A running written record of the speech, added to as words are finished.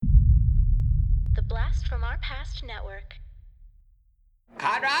The Blast from Our Past Network.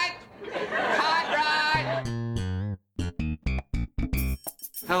 Cartwright! Cartwright!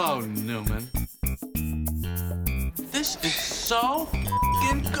 Hello, Newman. This is so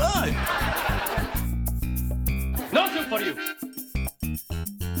f***ing good. Nothing for you.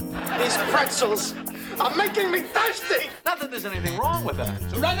 These pretzels are making me thirsty! Not that there's anything wrong with that.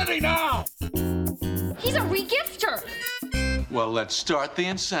 Serenity now! He's a regifter. Well, let's start the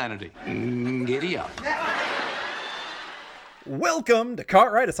insanity. Giddy up. Welcome to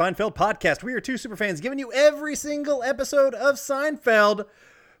Cartwright, a Seinfeld podcast. We are two superfans giving you every single episode of Seinfeld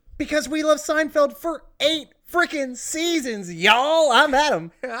because we love Seinfeld for 8 freaking seasons, y'all. I'm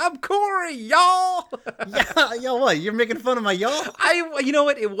Adam. I'm Corey, y'all. Yeah, y'all what? You're making fun of my y'all? You know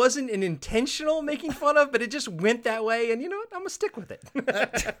what? It wasn't an intentional making fun of, but it just went that way, and you know what? I'm gonna stick with it.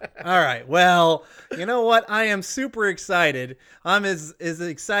 All right. Well, you know what? I am super excited. I'm as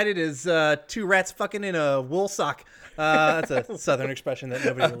excited as two rats fucking in a wool sock. That's a Southern expression that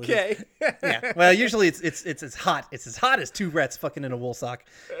nobody really Okay. Yeah. Well, usually it's as hot. It's as hot as two rats fucking in a wool sock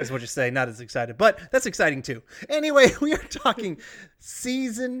is what you say. Not as excited, but that's exciting too. Anyway, we are talking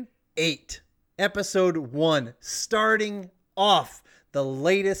season 8, episode 1, starting off the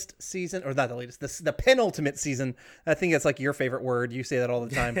latest season, or not the latest, the penultimate season. I think that's like your favorite word. You say that all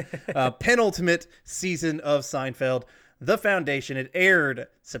the time. Penultimate season of Seinfeld, The Foundation. It aired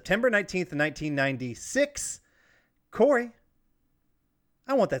September 19th, 1996. Corey,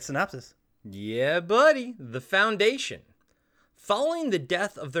 I want that synopsis. Yeah, buddy. The Foundation. Following the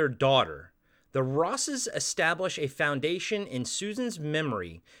death of their daughter, the Rosses establish a foundation in Susan's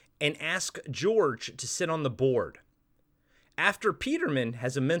memory and ask George to sit on the board. After Peterman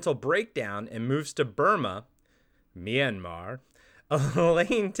has a mental breakdown and moves to Burma, Myanmar,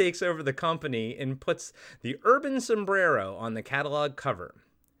 Elaine takes over the company and puts the urban sombrero on the catalog cover.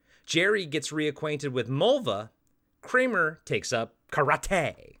 Jerry gets reacquainted with Mulva. Kramer takes up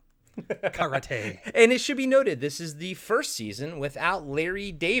karate. Karate. And it should be noted, this is the first season without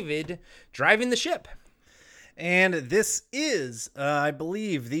Larry David driving the ship. And this is, I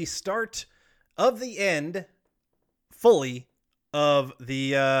believe, the start of the end, fully, of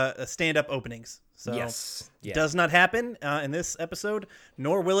the stand-up openings. So Yes. Yeah. does not happen in this episode,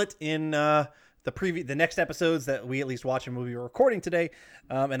 nor will it in the next episodes that we at least watch and we'll be recording today.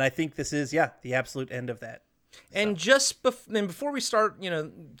 And I think this is, the absolute end of that. And just before we start,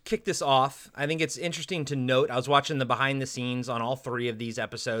 kick this off, I think it's interesting to note, I was watching the behind the scenes on all 3 of these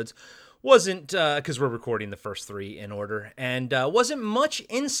episodes. Wasn't, because we're recording the first 3 in order, and wasn't much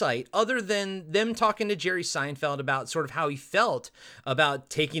insight other than them talking to Jerry Seinfeld about sort of how he felt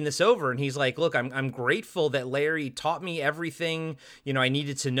about taking this over. And he's like, look, I'm grateful that Larry taught me everything, I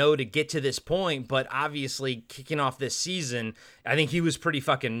needed to know to get to this point. But obviously kicking off this season, I think he was pretty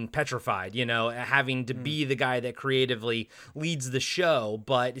fucking petrified, having to be the guy that creatively leads the show.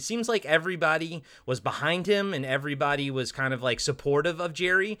 But it seems like everybody was behind him and everybody was kind of like supportive of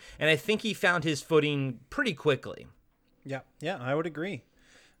Jerry. And I think he found his footing pretty quickly. Yeah, I would agree.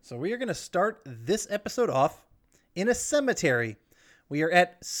 So we are going to start this episode off in a cemetery. We are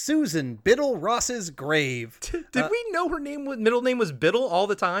at Susan Biddle Ross's grave. Did we know her middle name was Biddle all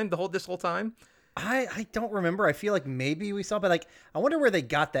the time, this whole time? I don't remember. I feel like maybe we saw, but I wonder where they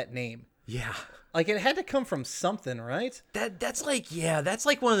got that name. Yeah. Like it had to come from something, right? That's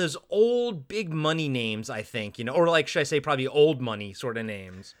like one of those old big money names, I think, or like, should I say probably old money sort of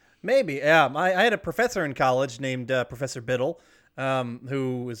names. Maybe, yeah. I had a professor in college named Professor Biddle,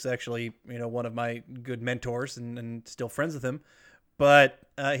 who was actually, one of my good mentors and still friends with him. But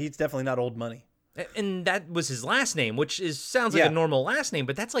he's definitely not old money. And that was his last name, which sounds like a normal last name,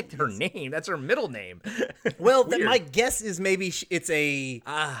 but that's like her name. That's her middle name. Well, my guess is maybe it's a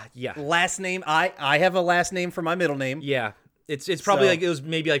last name. I have a last name for my middle name. Yeah. It's probably like it was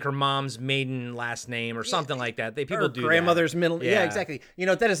maybe like her mom's maiden last name or something like that. People do grandmother's that. middle. Yeah, exactly.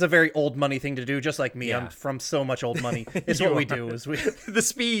 That is a very old money thing to do. Just like me, I'm from so much old money. It's what we do. Is we the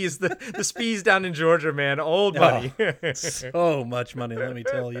Spees down in Georgia, man, old money. So much money, let me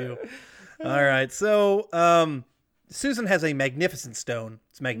tell you. All right, so Susan has a magnificent stone.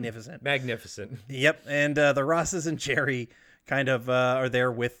 It's magnificent. Magnificent. Yep, and the Rosses and Jerry kind of are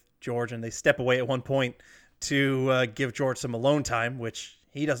there with George, and they step away at one point to give George some alone time, which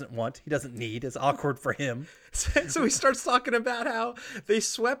he doesn't want. He doesn't need. It's awkward for him. So he starts talking about how they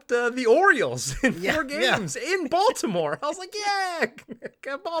swept the Orioles in 4 games in Baltimore. I was like,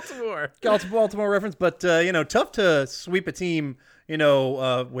 Baltimore. Baltimore reference, but, tough to sweep a team,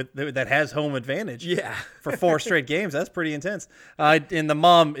 that has home advantage. Yeah. For 4 straight games. That's pretty intense. And the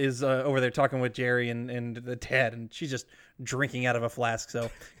mom is over there talking with Jerry and the dad, and she's just drinking out of a flask. So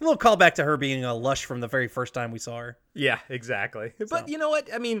a little callback to her being a lush from the very first time we saw her. Yeah, exactly. But you know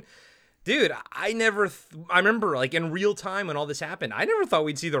what? I mean, dude, I remember like in real time when all this happened, I never thought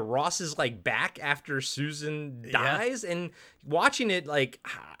we'd see the Rosses like back after Susan dies. And watching it, like,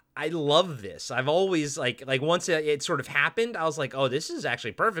 I love this. I've always like once it sort of happened, I was like, oh, this is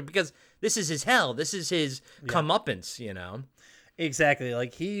actually perfect because this is his hell. This is his comeuppance, you know? Exactly.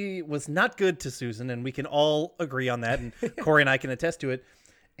 Like, he was not good to Susan, and we can all agree on that. And Corey and I can attest to it.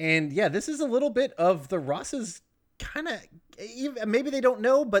 And yeah, this is a little bit of the Rosses kind of, maybe they don't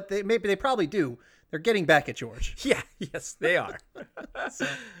know, but maybe they probably do. They're getting back at George. Yeah, yes, they are.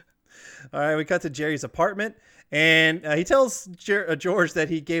 All right, we cut to Jerry's apartment, and he tells George that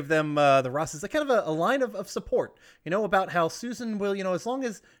he gave them, the Rosses, kind of a line of support, about how Susan will, as long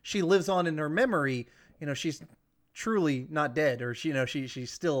as she lives on in her memory, she's truly not dead, or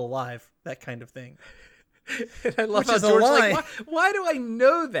she's still alive, that kind of thing. And I love Which how is George's a like, lie. why do I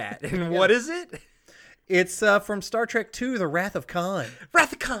know that? And what is it? It's from Star Trek II, The Wrath of Khan.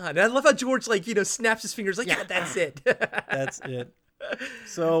 Wrath of Khan. I love how George, like, snaps his fingers like, yeah, that's it. That's it.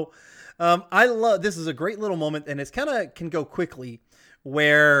 So I love, this is a great little moment, and it's can go quickly,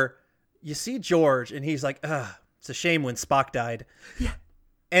 where you see George, and he's like, it's a shame when Spock died. Yeah.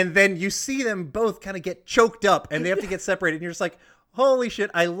 And then you see them both kind of get choked up, and they have to get separated, and you're just like, holy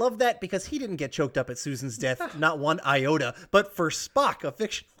shit, I love that, because he didn't get choked up at Susan's death, not one iota. But for Spock, a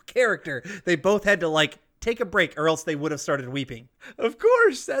fictional character, they both had to, like, take a break, or else they would have started weeping. Of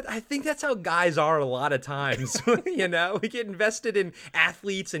course. I think that's how guys are a lot of times. We get invested in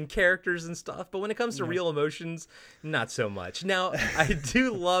athletes and characters and stuff, but when it comes to real emotions, not so much. Now, I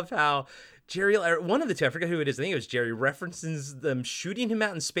do love how Jerry, one of the two, I forget who it is, I think it was Jerry, references them shooting him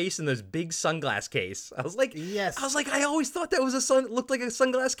out in space in those big sunglass case. I was like, yes. I always thought that was looked like a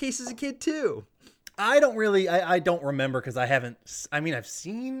sunglass case as a kid too. I don't remember, because I've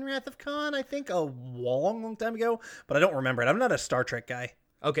seen Wrath of Khan, I think, a long time ago, but I don't remember it. I'm not a Star Trek guy.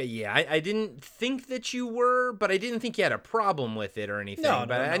 Okay, yeah, I didn't think that you were, but I didn't think you had a problem with it or anything. No,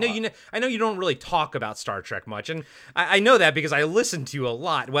 but no. I know you don't really talk about Star Trek much, and I know that because I listen to you a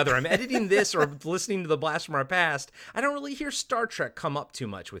lot. Whether I'm editing this or listening to the Blast from Our Past, I don't really hear Star Trek come up too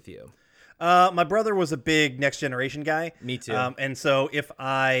much with you. My brother was a big Next Generation guy. Me too. And so if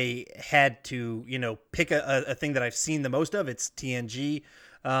I had to, pick a thing that I've seen the most of, it's TNG.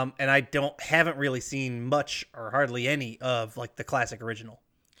 And I haven't really seen much or hardly any of, like, the classic original.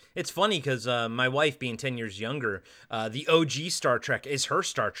 It's funny because my wife, being 10 years younger, the OG Star Trek is her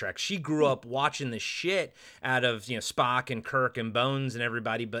Star Trek. She grew up watching the shit out of Spock and Kirk and Bones and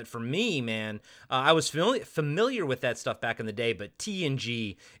everybody. But for me, man, I was familiar with that stuff back in the day. But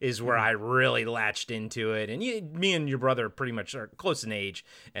TNG is where I really latched into it. And me and your brother pretty much are close in age.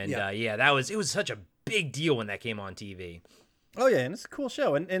 And it was such a big deal when that came on TV. Oh yeah, and it's a cool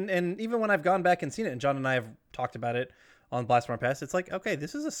show. And even when I've gone back and seen it, and John and I have talked about it on Blast from Our Past, it's like, okay,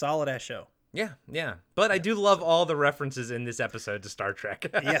 this is a solid ass show. Yeah. But I do love all the references in this episode to Star Trek.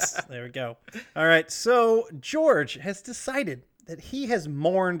 Yes, there we go. All right, so George has decided that he has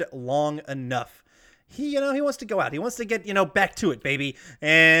mourned long enough. He wants to go out. He wants to get, back to it, baby.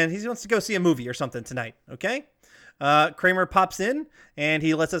 And he wants to go see a movie or something tonight, okay? Kramer pops in, and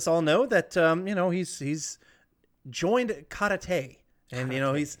he lets us all know that, he's joined karate. And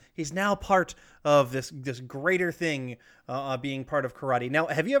he's now part of this greater thing, being part of karate. Now,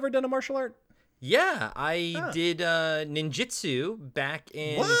 have you ever done a martial art? Yeah, I did ninjutsu back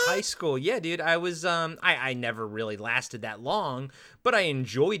in high school. Yeah, dude, I was I never really lasted that long, but I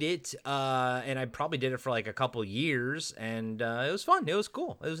enjoyed it, and I probably did it for like a couple years, and it was fun. It was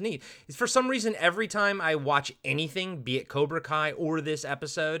cool. It was neat. For some reason, every time I watch anything, be it Cobra Kai or this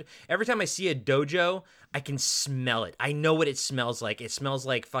episode, every time I see a dojo, I can smell it. I know what it smells like. It smells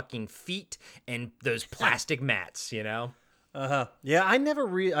like fucking feet and those plastic mats, Uh-huh. Yeah, I've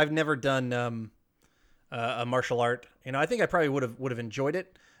never done a martial art. I think I probably would have enjoyed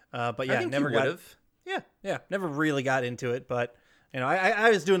it. But yeah, I think never you would have. Yeah, never really got into it, but I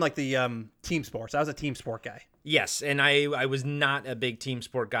was doing like the team sports. I was a team sport guy. Yes, and I was not a big team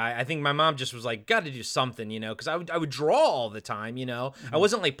sport guy. I think my mom just was like, got to do something, because I would draw all the time, I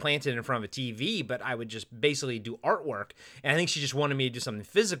wasn't like planted in front of a TV, but I would just basically do artwork. And I think she just wanted me to do something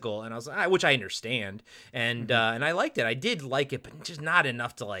physical, and I was like, which I understand, and I liked it. I did like it, but just not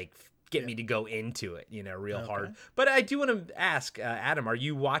enough to like get me to go into it, real hard. But I do want to ask, Adam, are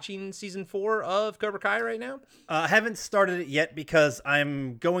you watching season 4 of Cobra Kai right now? I haven't started it yet because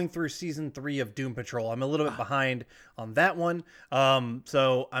I'm going through season 3 of Doom Patrol. I'm a little bit behind on that one.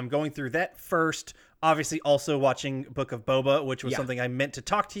 So I'm going through that first. Obviously, also watching Book of Boba, which was Yeah. something I meant to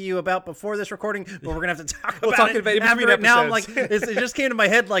talk to you about before this recording, but we're gonna have to talk We'll about talk it about it in after between it. Now I'm like, episodes. it just came to my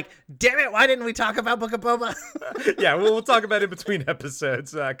head, like, damn it, why didn't we talk about Book of Boba? Yeah, we'll talk about it between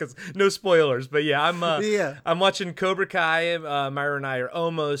episodes because no spoilers. But yeah, I'm watching Cobra Kai. Myra and I are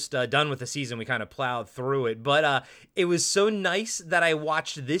almost done with the season. We kind of plowed through it, but it was so nice that I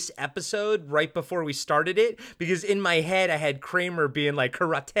watched this episode right before we started it because in my head I had Kramer being like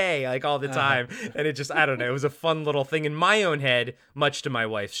karate like all the time, and it just, I don't know, it was a fun little thing in my own head, much to my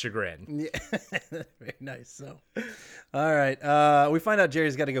wife's chagrin. Very nice. So, all right. We find out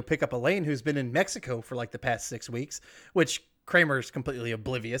Jerry's got to go pick up Elaine, who's been in Mexico for like the past 6 weeks, which Kramer's completely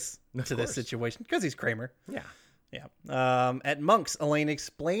oblivious to this situation because he's Kramer. Yeah. Yeah. At Monk's, Elaine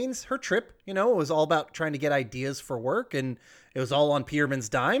explains her trip. You know, it was all about trying to get ideas for work, and it was all on Peterman's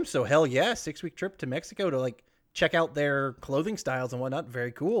dime. So hell yeah, 6-week trip to Mexico to like check out their clothing styles and whatnot.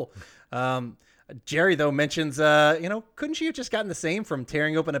 Very cool. Jerry, though, mentions, couldn't she have just gotten the same from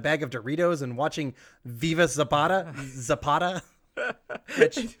tearing open a bag of Doritos and watching Viva Zapata?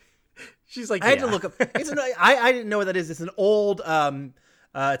 Which, She's like, I had to look up. I didn't know what that is. It's an old,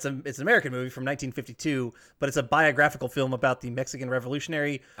 it's an American movie from 1952, but it's a biographical film about the Mexican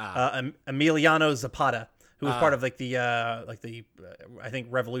revolutionary Emiliano Zapata, who was part of like the I think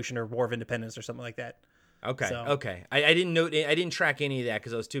Revolution or War of Independence or something like that. Okay. So- Okay. I didn't note. I didn't track any of that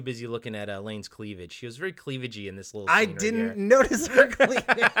because I was too busy looking at Elaine's cleavage. She was very cleavagey in this little. Scene I right didn't here. notice her cleavage.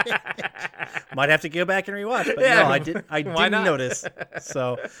 Might have to go back and rewatch, but Yeah, no, I didn't why not? notice.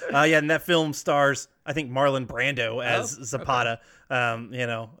 So, and that film stars, I think, Marlon Brando as Zapata.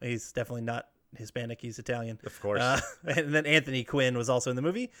 Okay. He's definitely not Hispanic, he's Italian. Of course. And then Anthony Quinn was also in the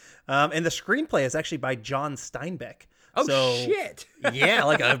movie. And the screenplay is actually by John Steinbeck. Oh, So, shit. Yeah,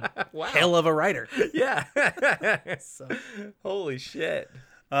 like a Wow. hell of a writer. Yeah. Holy shit.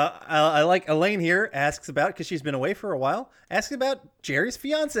 I like Elaine here asks about, because she's been away for a while, asks about Jerry's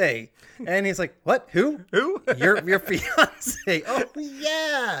fiance. And he's like, what? Who? Your fiance. Oh,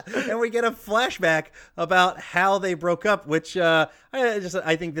 yeah. And we get a flashback about how they broke up, which I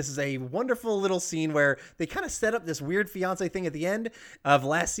think this is a wonderful little scene where they kind of set up this weird fiance thing at the end of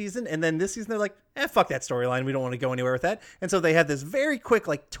last season. And then this season, they're like, fuck that storyline. We don't want to go anywhere with that. And so they have this very quick,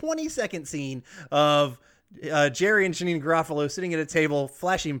 like 20-second scene of Jerry and Janine Garofalo sitting at a table,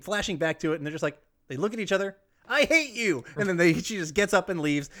 flashing back to it, and they're just like, they look at each other. I hate you, and then she just gets up and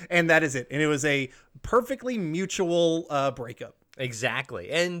leaves, and that is it. And it was a perfectly mutual breakup.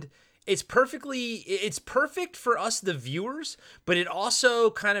 Exactly. And it's perfect for us, the viewers, but it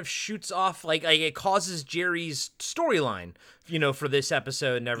also kind of shoots off, like it causes Jerry's storyline, for this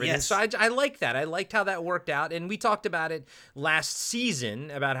episode and everything. Yes. So I like that. I liked how that worked out. And we talked about it last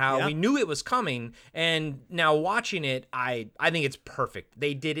season about how we knew it was coming. And now watching it, I think it's perfect.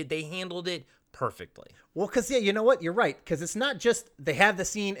 They did it. They handled it perfectly. Well, because, you know what? You're right. Because it's not just they have the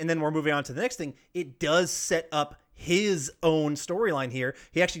scene and then we're moving on to the next thing. It does set up his own storyline here.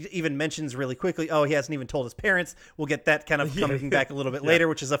 He actually even mentions really quickly, he hasn't even told his parents. We'll get that kind of coming back a little bit later,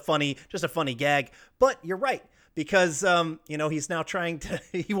 which is just a funny gag. But you're right. Because, he's now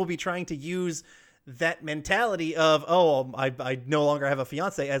he will be trying to use that mentality of, I no longer have a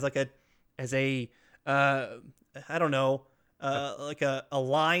fiance as like a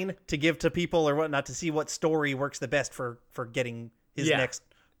line to give to people or whatnot to see what story works the best for getting his next,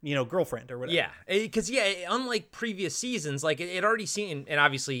 girlfriend or whatever. Yeah, because unlike previous seasons, like it already seen, and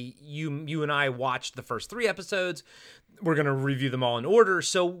obviously you and I watched the first 3 episodes. We're gonna review them all in order,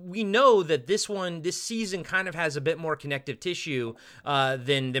 so we know that this season kind of has a bit more connective tissue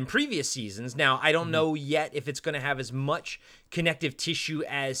than previous seasons. Now, I don't know yet if it's gonna have as much connective tissue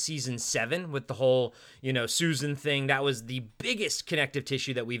as season 7 with the whole Susan thing. That was the biggest connective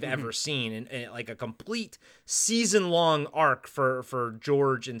tissue that we've ever seen, and like a complete season-long arc for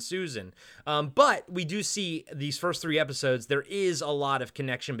George and Susan. But we do see these first 3 episodes, there is a lot of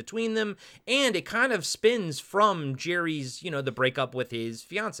connection between them, and it kind of spins from Jerry's, the breakup with his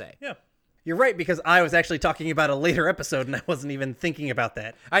fiance. Yeah. You're right, because I was actually talking about a later episode and I wasn't even thinking about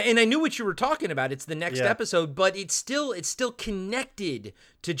that. I knew what you were talking about. It's the next episode, but it's still connected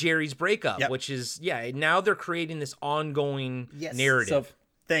to Jerry's breakup, which is, now they're creating this ongoing narrative. So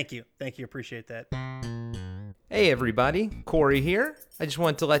thank you. Appreciate that. Hey everybody, Corey here. I just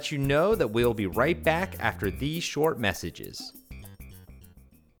wanted to let you know that we'll be right back after these short messages.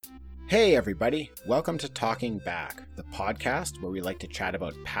 Hey everybody, welcome to Talking Back, the podcast where we like to chat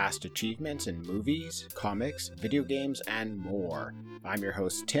about past achievements in movies, comics, video games, and more. I'm your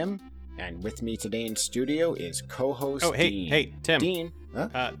host Tim, And with me today in studio is co-host Oh, hey, Dean. hey, Tim. Dean.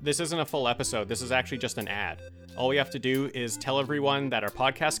 Huh? This isn't a full episode. This is actually just an ad. All we have to do is tell everyone that our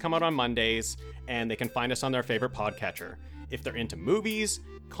podcasts come out on Mondays, and they can find us on their favorite podcatcher. If they're into movies,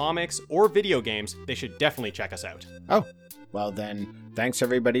 comics, or video games, they should definitely check us out. Oh, well then, thanks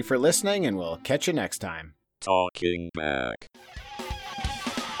everybody for listening, and we'll catch you next time. Talking Back.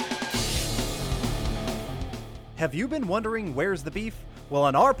 Have you been wondering where's the beef? Well,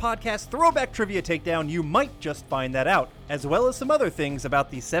 on our podcast, Throwback Trivia Takedown, you might just find that out, as well as some other things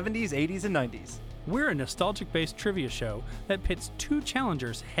about the 70s, 80s, and 90s. We're a nostalgic-based trivia show that pits two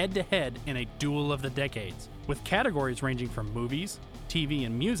challengers head-to-head in a duel of the decades, with categories ranging from movies, TV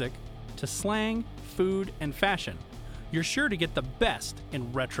and music, to slang, food, and fashion. You're sure to get the best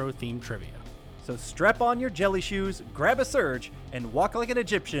in retro-themed trivia. So strap on your jelly shoes, grab a Surge, and walk like an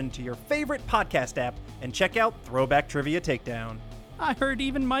Egyptian to your favorite podcast app and check out Throwback Trivia Takedown. I heard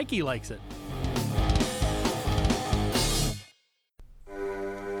even Mikey likes it.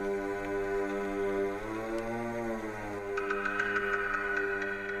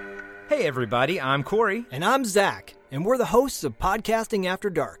 Hey everybody, I'm Corey. And I'm Zach, and we're the hosts of Podcasting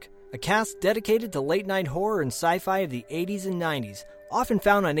After Dark, a cast dedicated to late-night horror and sci-fi of the 80s and 90s, often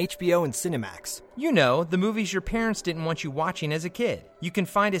found on HBO and Cinemax. You know, the movies your parents didn't want you watching as a kid. You can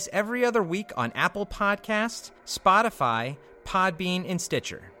find us every other week on Apple Podcasts, Spotify, Podbean, and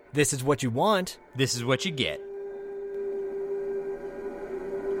Stitcher. This is what you want. This is what you get.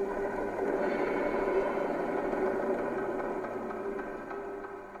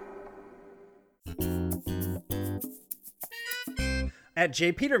 At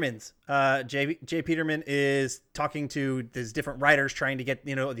Jay Peterman's, Jay Peterman is talking to these different writers, trying to get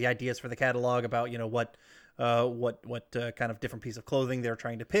the ideas for the catalog about what kind of different piece of clothing they're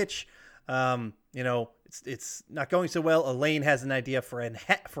trying to pitch. It's not going so well. Elaine has an idea for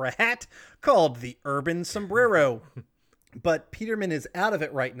a hat called the Urban Sombrero. But Peterman is out of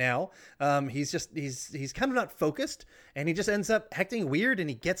it right now. He's kind of not focused, and he just ends up acting weird, and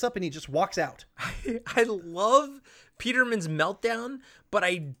he gets up and he just walks out. I love Peterman's meltdown, but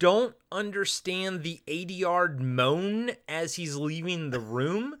I don't understand the 80-yard moan as he's leaving the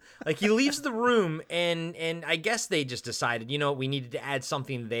room. Like, he leaves the room, and I guess they just decided, we needed to add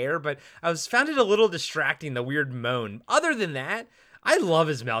something there, but I found it a little distracting, the weird moan. Other than that, I love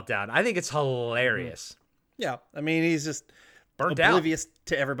his meltdown. I think it's hilarious. Yeah, I mean, he's just oblivious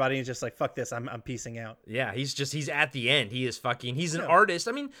to everybody. He's just like, fuck this, I'm piecing out. Yeah, he's at the end. He is he's an artist.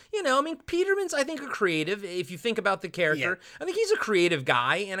 I mean, Peterman's, I think, a creative. If you think about the character, I think he's a creative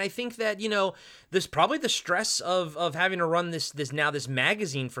guy. And I think that, there's probably the stress of having to run this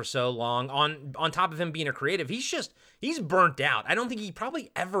magazine for so long on top of him being a creative. He's burnt out. I don't think he probably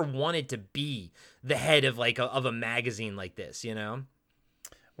ever wanted to be the head of of a magazine like this,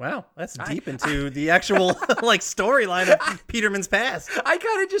 Wow, that's deep into the actual storyline of Peterman's past. I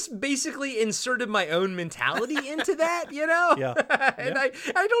kind of just basically inserted my own mentality into that, Yeah. And I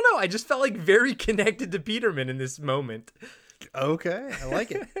don't know. I just felt very connected to Peterman in this moment. Okay, I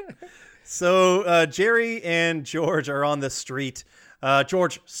like it. So Jerry and George are on the street.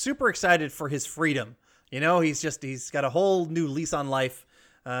 George, super excited for his freedom. He's got a whole new lease on life.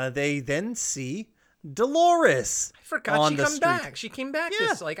 They then see Dolores. I forgot she came back.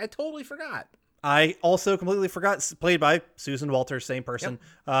 Yeah. I totally forgot. I also completely forgot. Played by Susan Walters, same person,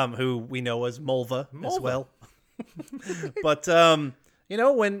 who we know as Mulva as well. But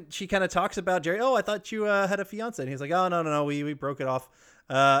when she kind of talks about Jerry, I thought you had a fiance, and he's like, oh no, we broke it off.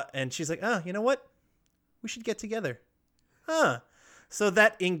 And she's like, you know what? We should get together. So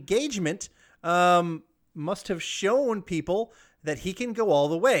that engagement must have shown people that he can go all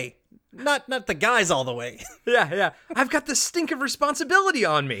the way. Not the guys all the way. Yeah. I've got the stink of responsibility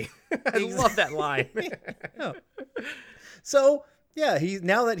on me. I love that line. Yeah. So,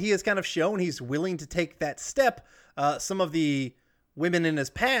 now that he has kind of shown he's willing to take that step, some of the women in his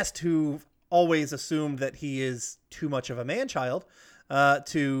past who always assumed that he is too much of a man-child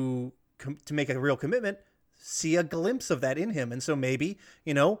to make a real commitment see a glimpse of that in him. And so maybe,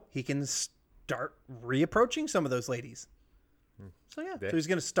 he can start reapproaching some of those ladies. So so he's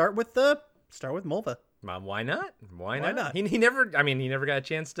going to start with Mulva. Why not? Why not? He never got a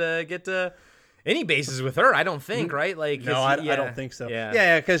chance to get to any bases with her. I don't think, right? No, I don't think so.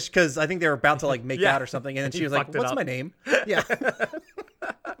 Yeah, because I think they were about to make out or something, and then she was like, "What's my name?" Yeah,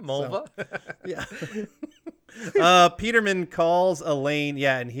 Mulva. Peterman calls Elaine.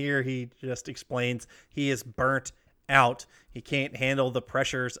 Yeah, and here he just explains he is burnt out. He can't handle the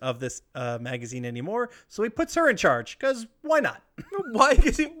pressures of this magazine anymore, so he puts her in charge, because why not?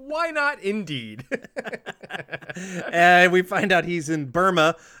 Why not, indeed? And we find out he's in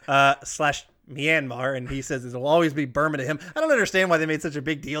Burma / Myanmar, and he says it'll always be Burma to him. I don't understand why they made such a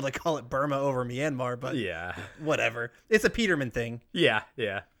big deal to call it Burma over Myanmar, but yeah, whatever. It's a Peterman thing. Yeah.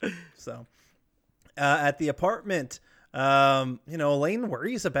 So at the apartment, Elaine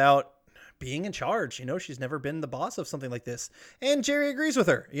worries about being in charge. She's never been the boss of something like this, and Jerry agrees with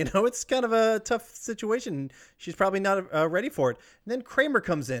her. It's kind of a tough situation. She's probably not ready for it. And then Kramer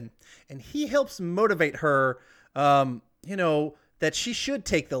comes in, and he helps motivate her, that she should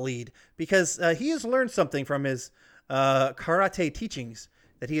take the lead, because he has learned something from his karate teachings,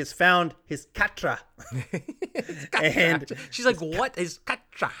 that he has found his katra. And she's like, what is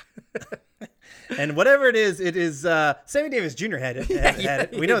katra? And whatever it is Sammy Davis Jr. had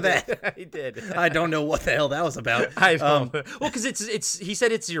it. We know that. He did. I don't know what the hell that was about. I don't know. Well, because he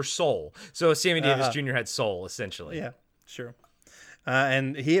said it's your soul. So Sammy Davis Jr. had soul, essentially. Yeah, sure.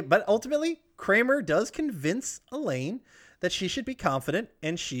 But ultimately, Kramer does convince Elaine that she should be confident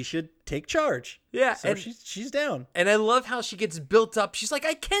and she should take charge. Yeah. So she's down. And I love how she gets built up. She's like,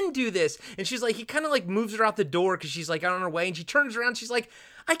 I can do this. And she's like, he kind of like moves her out the door because she's like on her way. And she turns around. She's like,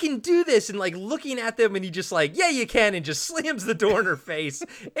 I can do this. And like looking at them, and he just like, yeah, you can. And just slams the door in her face.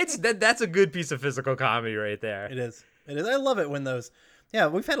 That's a good piece of physical comedy right there. It is. I love it when those. Yeah,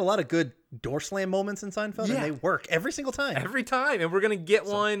 we've had a lot of good door slam moments in Seinfeld, and they work every single time. Every time. And we're going to get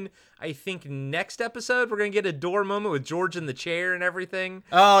one, I think, next episode. We're going to get a door moment with George in the chair and everything.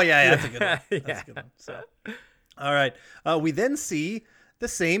 Oh, yeah, that's a good one. That's a good one. So, all right. We then see the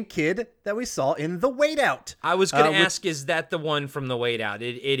same kid that we saw in The Wait Out. I was going to ask, is that the one from The Wait Out?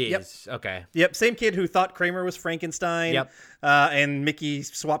 It is. Yep. Okay. Yep, same kid who thought Kramer was Frankenstein. Yep. And Mickey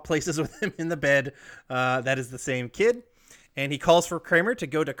swapped places with him in the bed. That is the same kid. And he calls for Kramer to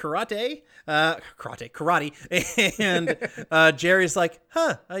go to karate. And Jerry's like,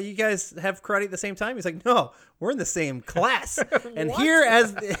 you guys have karate at the same time? He's like, no, we're in the same class. And here,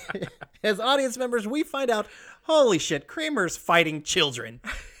 as audience members, we find out, holy shit, Kramer's fighting children.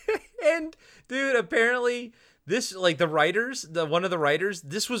 And, dude, apparently this, like, one of the writers,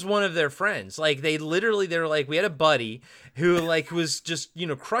 this was one of their friends. Like, they were like, we had a buddy who, like, was just,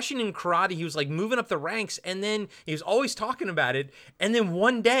 crushing in karate. He was, like, moving up the ranks, and then he was always talking about it. And then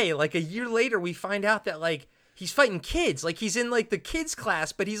one day, like, a year later, we find out that, like, he's fighting kids. Like, he's in, like, the kids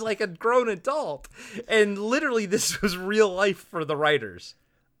class, but he's, like, a grown adult. And literally, this was real life for the writers.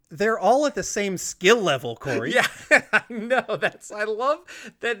 They're all at the same skill level, Corey. Yeah, I know. I love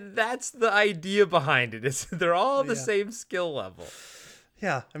that. That's the idea behind it. They're all the same skill level.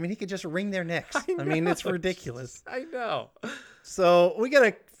 Yeah, I mean, he could just wring their necks. I mean, it's ridiculous. I know. So we get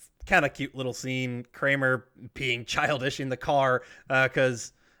a kind of cute little scene. Kramer being childish in the car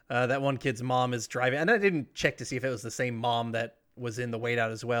because that one kid's mom is driving. And I didn't check to see if it was the same mom that was in The Wait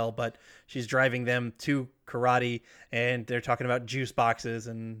Out as well, but she's driving them to karate, and they're talking about juice boxes,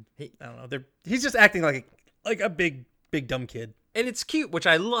 and I don't know. He's just acting like a big dumb kid. And it's cute, which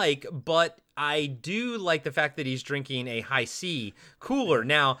I like, but I do like the fact that he's drinking a Hi-C cooler.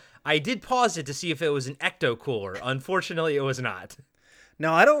 Now, I did pause it to see if it was an Ecto cooler. Unfortunately, it was not.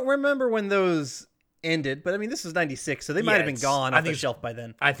 Now, I don't remember when those ended, but I mean, this was 96, so they might have been gone off the shelf by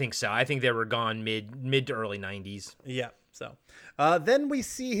then. I think so. I think they were gone mid to early 90s. Yeah, so. Then we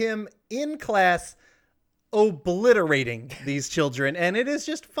see him in class obliterating these children, and it is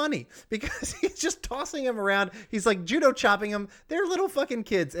just funny because he's just tossing them around. He's like judo chopping them. They're little fucking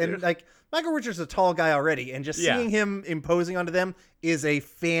kids, and like Michael Richards is a tall guy already, and just seeing him imposing onto them is a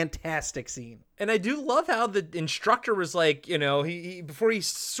fantastic scene. And I do love how the instructor was like, he before he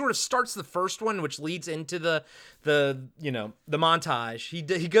sort of starts the first one, which leads into the montage.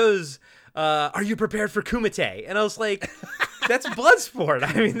 He goes, "Are you prepared for kumite?" And I was like, "That's Bloodsport."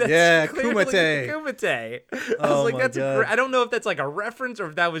 I mean, that's kumite. Kumite. I was like, "That's I don't know if that's like a reference or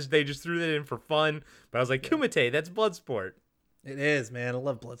if that was they just threw that in for fun." But I was like, "Kumite, that's Bloodsport." It is, man. I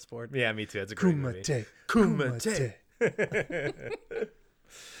love Bloodsport. Yeah, me too. It's a great movie. Kumite.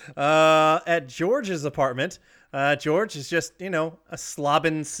 At George's apartment, George is just, a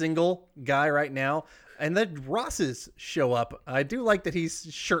slobbing single guy right now. And then Rosses show up. I do like that he's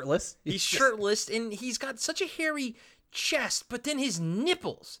shirtless. He's shirtless, and he's got such a hairy chest, but then his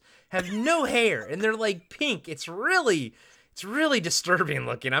nipples have no hair, and they're like pink. It's really disturbing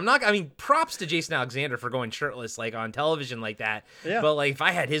looking. Props to Jason Alexander for going shirtless like on television like that. Yeah. But like if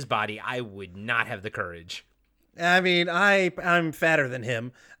I had his body, I would not have the courage. I mean, I'm fatter than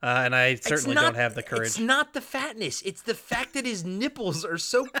him, and I certainly don't have the courage. It's not the fatness. It's the fact that his nipples are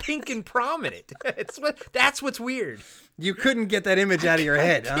so pink and prominent. That's what's weird. You couldn't get that image out of your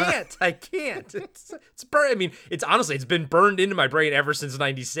head. I can't. It's burned. I mean, it's honestly, it's been burned into my brain ever since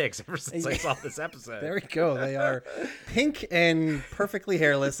 '96. Ever since I saw this episode. There we go. They are pink and perfectly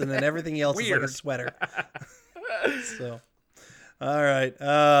hairless, and then everything else is like a sweater. So, all right.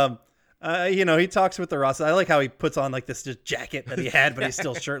 He talks with the Rosses. I like how he puts on like this just jacket that he had, but he's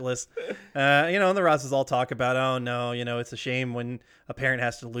still shirtless. And the Rosses all talk about, oh no, it's a shame when a parent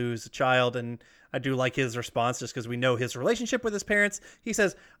has to lose a child. And I do like his response just because we know his relationship with his parents. He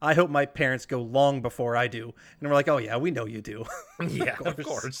says, I hope my parents go long before I do. And we're like, oh yeah, we know you do. Yeah, of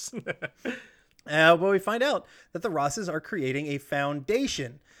course. But we find out that the Rosses are creating a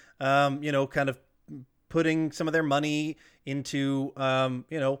foundation, kind of putting some of their money into,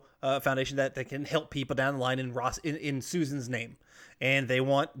 a foundation that can help people down the line in Susan's name. And they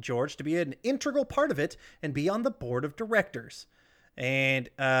want George to be an integral part of it and be on the board of directors. And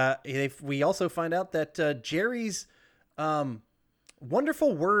we also find out that Jerry's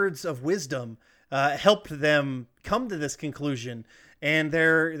wonderful words of wisdom helped them come to this conclusion. And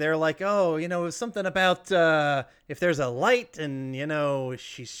they're like, oh, it was something about if there's a light and,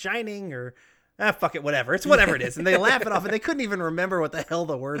 she's shining or... fuck it, whatever. It's whatever it is. And they laugh it off, and they couldn't even remember what the hell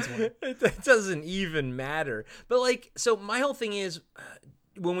the words were. It doesn't even matter. But, so my whole thing is,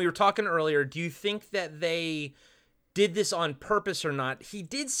 when we were talking earlier, do you think that they did this on purpose or not? He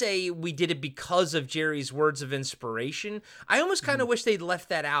did say we did it because of Jerry's words of inspiration. I almost kind of wish they'd left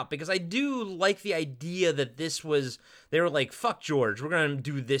that out, because I do like the idea that they were like, fuck George, we're going to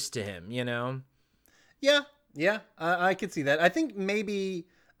do this to him, Yeah, I could see that. I think maybe...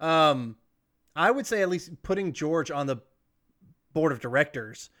 I would say at least putting George on the board of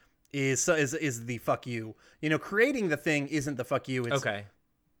directors is the fuck you. Creating the thing isn't the fuck you. It's okay.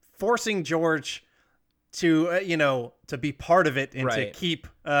 Forcing George to to be part of it and to keep.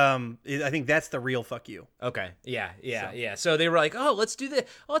 I think that's the real fuck you. Okay. Yeah. So they were like, oh, let's do this.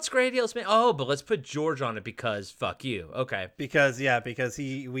 Oh, it's a great idea. But let's put George on it because fuck you. Okay. Because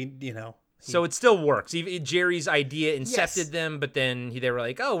So it still works. Jerry's idea incepted them, but then they were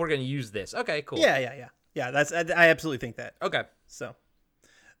like, "Oh, we're going to use this." Okay, cool. Yeah. I absolutely think that. Okay. So,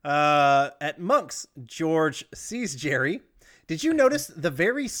 at Monk's, George sees Jerry. Did you notice the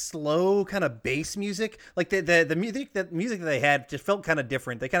very slow kind of bass music? Like the music that they had just felt kind of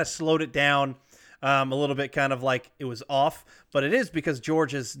different. They kind of slowed it down a little bit, kind of like it was off. But it is because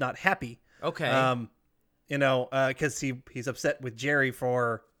George is not happy. Okay. Because he's upset with Jerry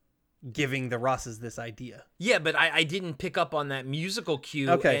for giving the Rosses this idea. Yeah, but I didn't pick up on that musical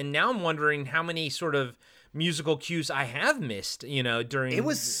cue. Okay. And now I'm wondering how many sort of musical cues I have missed, during... It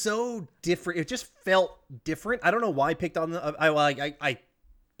was so different. It just felt different. I don't know why I picked on I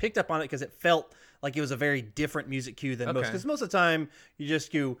picked up on it because it felt like it was a very different music cue than most. Because most of the time, you just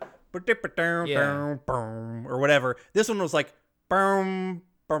cue... or whatever. This one was like...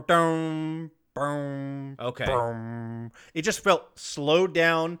 Okay. It just felt slowed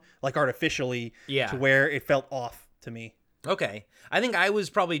down, like artificially, to where it felt off to me. Okay. I think I was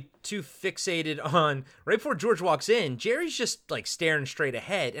probably too fixated on right before George walks in, Jerry's just like staring straight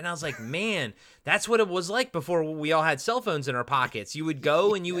ahead. And I was like, man, that's what it was like before we all had cell phones in our pockets. You would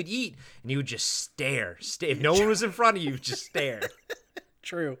go and you would eat and you would just stare. If no one was in front of you, just stare.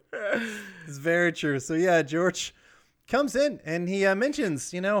 True. It's very true. So yeah, George comes in and he mentions,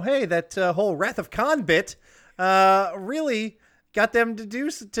 hey, that whole Wrath of Khan bit really got them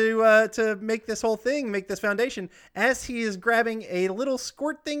to make this whole thing, make this foundation, as he is grabbing a little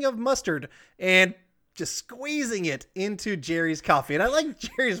squirt thing of mustard and just squeezing it into Jerry's coffee. And I like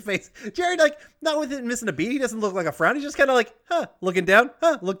Jerry's face. Jerry, not with it missing a beat. He doesn't look like a frown. He's just kind of looking down,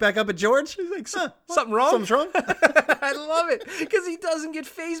 look back up at George. He's like, something wrong? Something's wrong? I love it because he doesn't get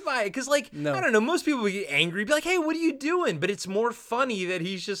fazed by it. Because, no. I don't know, most people would get angry, be like, hey, what are you doing? But it's more funny that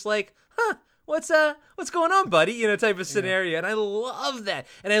he's just like, what's going on, buddy? Type of scenario. And I love that.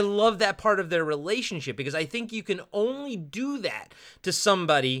 And I love that part of their relationship because I think you can only do that to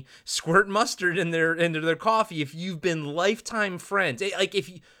somebody, squirt mustard into their coffee, if you've been lifetime friends. Like if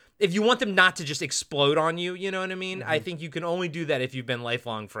you want them not to just explode on you, you know what I mean? Mm-hmm. I think you can only do that if you've been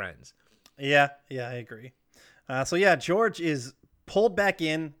lifelong friends. Yeah, I agree. So yeah, George is pulled back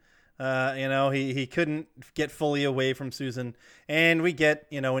in. He couldn't get fully away from Susan, and we get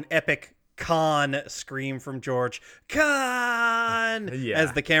an epic Khan scream from George, Khan,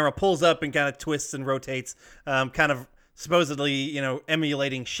 as the camera pulls up and kind of twists and rotates, kind of supposedly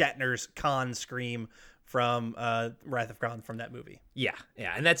emulating Shatner's Khan scream from Wrath of Khan from that movie. Yeah,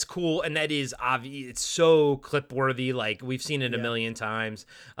 and that's cool, and that is obvious. It's so clip worthy, like we've seen it a million times.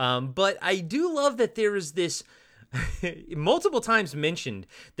 But I do love that there is this multiple times mentioned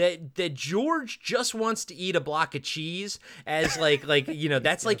that George just wants to eat a block of cheese as like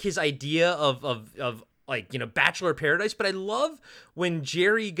that's like his idea of like, bachelor paradise. But I love when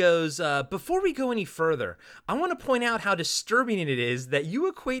Jerry goes, before we go any further, I want to point out how disturbing it is that you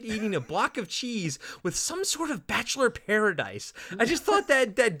equate eating a block of cheese with some sort of bachelor paradise. I just thought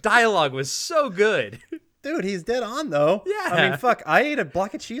that dialogue was so good. Dude, he's dead on though. Yeah. I mean, fuck, I ate a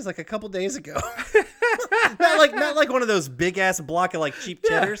block of cheese like a couple days ago. not like one of those big ass block of like cheap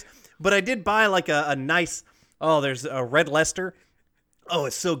cheddars, but I did buy like a nice, there's a Red Leicester. Oh,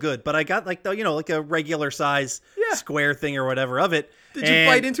 it's so good. But I got like like a regular size square thing or whatever of it. Did you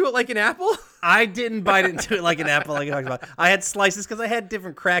bite into it like an apple? I didn't bite into it like an apple like I talked about. I had slices because I had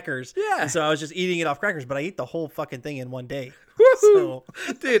different crackers. Yeah. And so I was just eating it off crackers, but I ate the whole fucking thing in one day. So.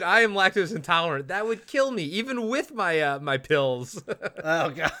 Dude, I am lactose intolerant. That would kill me, even with my my pills.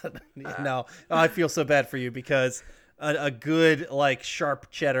 Oh, God. No. I feel so bad for you because a good like sharp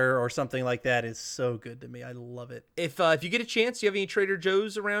cheddar or something like that is so good to me. I love it. If you get a chance, do you have any Trader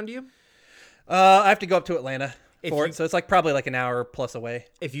Joe's around you? I have to go up to Atlanta for it, so it's like probably like an hour plus away.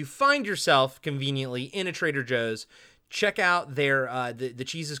 If you find yourself conveniently in a Trader Joe's, check out their the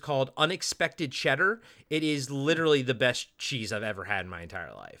cheese is called Unexpected Cheddar. It is literally the best cheese I've ever had in my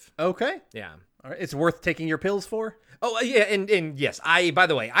entire life. Okay. Yeah. All right. It's worth taking your pills for? Oh, yeah, and yes, by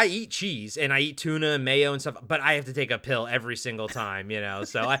the way, I eat cheese, and I eat tuna and mayo and stuff, but I have to take a pill every single time,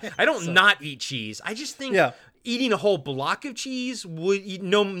 so I don't not eat cheese. I just think eating a whole block of cheese,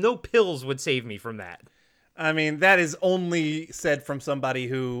 no pills would save me from that. I mean, that is only said from somebody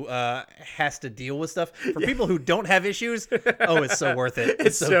who has to deal with stuff. For people who don't have issues, it's so worth it.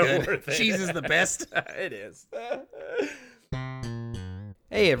 It's so good. Worth it. Cheese is the best. It is.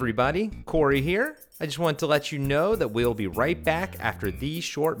 Hey everybody, Corey here. I just wanted to let you know that we'll be right back after these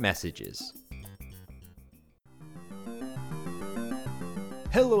short messages.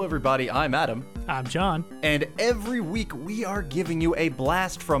 Hello everybody, I'm Adam. I'm John. And every week we are giving you a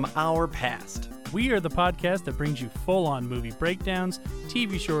blast from our past. We are the podcast that brings you full-on movie breakdowns,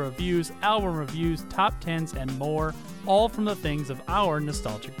 TV show reviews, album reviews, top 10s, and more, all from the things of our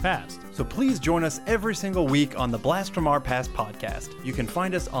nostalgic past. So please join us every single week on the Blast from Our Past podcast. You can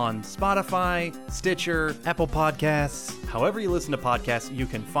find us on Spotify, Stitcher, Apple Podcasts. However you listen to podcasts, you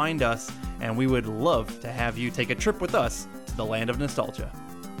can find us, and we would love to have you take a trip with us to the land of nostalgia.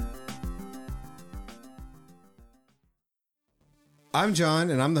 I'm John,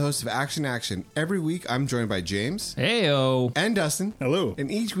 and I'm the host of Action Action. Every week, I'm joined by James. Heyo. And Dustin. Hello.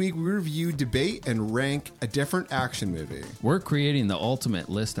 And each week, we review, debate, and rank a different action movie. We're creating the ultimate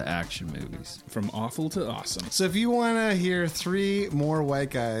list of action movies. From awful to awesome. So if you want to hear 3 more white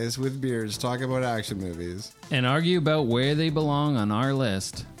guys with beards talk about action movies. And argue about where they belong on our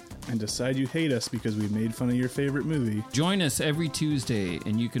list. And decide you hate us because we made fun of your favorite movie. Join us every Tuesday,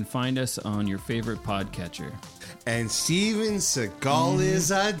 and you can find us on your favorite podcatcher. And Steven Seagal is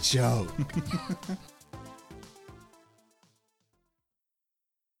a joke.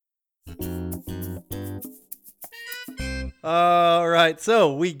 All right,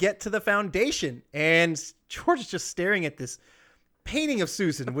 so we get to the foundation, and George is just staring at this painting of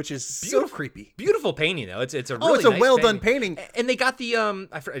Susan, which is so creepy. Beautiful painting, though. It's a really it's a nice well done painting. And they got the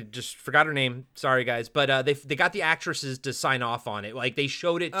I just forgot her name. Sorry, guys, but they got the actresses to sign off on it. Like they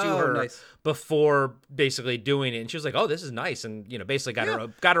showed it to her before basically doing it, and she was like, "Oh, this is nice," and basically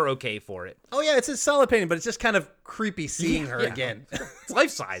got her okay for it. Oh yeah, it's a solid painting, but it's just kind of creepy seeing her again. It's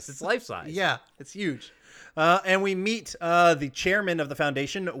life size. It's life size. Yeah, it's huge. And we meet the chairman of the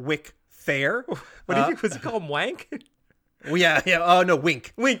foundation, Wick Fair. What do you think? Was he called Wank? Well, yeah. Oh no,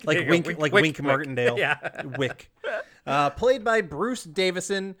 Wink. Wink. Like Wink Martindale. Yeah. Wick. Played by Bruce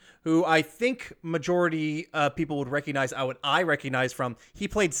Davison, who I think majority people would recognize. I recognize from. He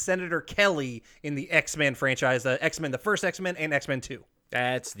played Senator Kelly in the X-Men franchise, X-Men, the first X-Men, and X-Men 2.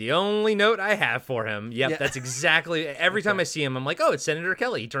 That's the only note I have for him. Yep, that's exactly. Every time I see him, I'm like, oh, it's Senator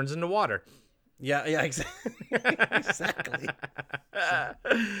Kelly. He turns into water. Yeah, exactly. Exactly.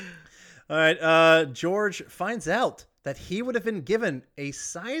 All right, George finds out that he would have been given a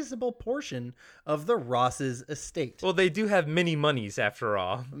sizable portion of the Ross's estate. Well, they do have many monies after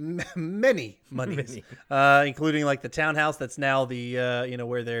all. Many monies, including like the townhouse that's now the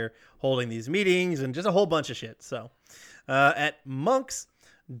where they're holding these meetings and just a whole bunch of shit. So, at Monk's,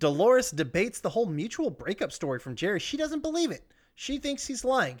 Dolores debates the whole mutual breakup story from Jerry. She doesn't believe it. She thinks he's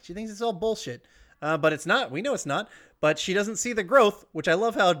lying. She thinks it's all bullshit. But it's not. We know it's not. But she doesn't see the growth, which I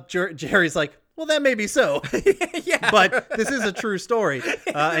love how Jerry's like, Well, that may be so. Yeah. But this is a true story.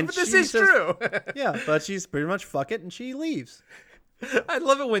 And But this she is says- true. Yeah, but she's pretty much fuck it, and she leaves. I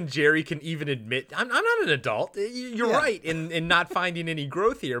love it when Jerry can even admit, I'm not an adult. You're Yeah. right in not finding any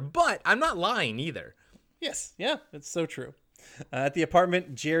growth here, but I'm not lying either. Yes, yeah, it's so true. At the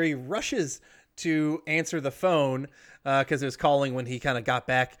apartment, Jerry rushes to answer the phone because it was calling when he kind of got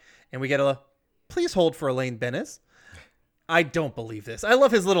back, and we get a please hold for Elaine Benes. I don't believe this. I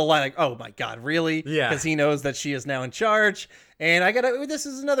love his little line, like, "Oh my God, really?" Yeah. Because he knows that she is now in charge. And this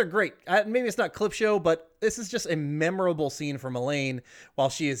is another great, maybe it's not clip show, but this is just a memorable scene from Elaine while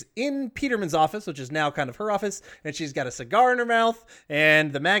she is in Peterman's office, which is now kind of her office, and she's got a cigar in her mouth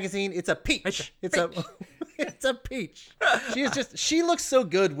and the magazine. It's a peach. It's a peach. She looks so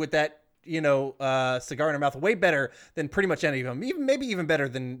good with that, cigar in her mouth, way better than pretty much any of them, maybe even better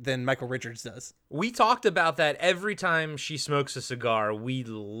than Michael Richards does. We talked about that every time she smokes a cigar. We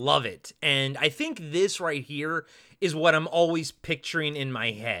love it. And I think this right here is what I'm always picturing in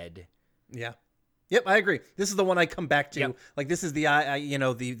my head. Yeah. Yep, I agree. This is the one I come back to. Yep. Like, this is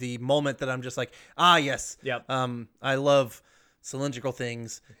the moment that I'm just like, yes. Yep. I love cylindrical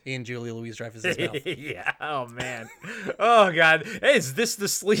things in Julia Louis-Dreyfus's mouth. Yeah. Oh man. Oh God. Hey, is this the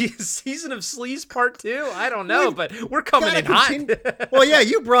season of sleaze part 2? I don't know, but we're coming in hot. Well, yeah,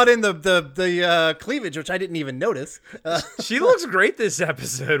 you brought in the cleavage, which I didn't even notice. She looks great this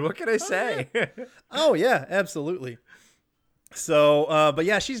episode. What can I say? Oh yeah, absolutely. So, but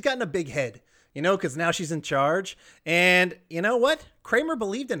yeah, she's gotten a big head, because now she's in charge. And you know what? Kramer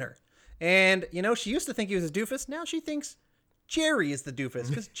believed in her. And, she used to think he was a doofus. Now she thinks Jerry is the doofus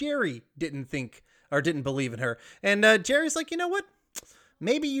because Jerry didn't believe in her. And Jerry's like, you know what?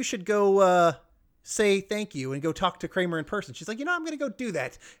 Maybe you should go say thank you and go talk to Kramer in person. She's like, I'm going to go do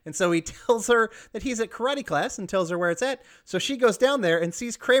that. And so he tells her that he's at karate class and tells her where it's at. So she goes down there and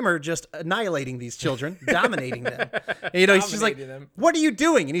sees Kramer just annihilating these children, dominating them. And, she's like, what are you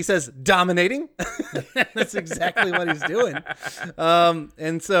doing? And he says, dominating. That's exactly what he's doing.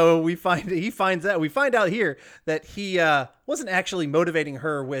 And so we find out here that he wasn't actually motivating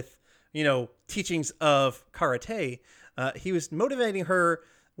her with, teachings of karate. He was motivating her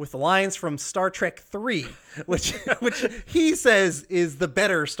with the lines from Star Trek 3, which he says is the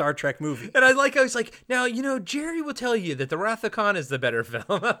better Star Trek movie. And I like how he's like, now, Jerry will tell you that The Wrath of Khan is the better film.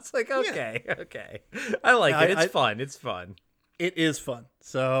 I was like, okay. I like it. It's fun. It's fun. It is fun.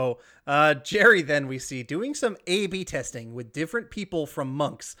 So Jerry, then we see doing some A/B testing with different people from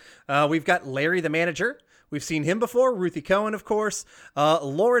Monks. We've got Larry, the manager. We've seen him before. Ruthie Cohen, of course.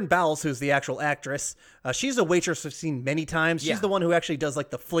 Lauren Bowles, who's the actual actress. She's a waitress we've seen many times. She's the one who actually does like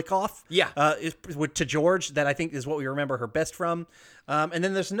the flick off. Yeah. To George, that I think is what we remember her best from. And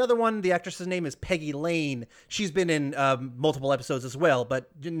then there's another one. The actress's name is Peggy Lane. She's been in multiple episodes as well,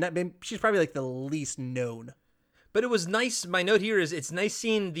 but she's probably like the least known. But it was nice. My note here is it's nice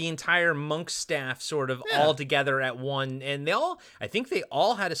seeing the entire Monk staff sort of all together at one, and I think they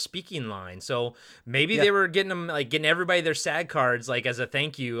all had a speaking line. So maybe they were getting everybody their SAG cards, like as a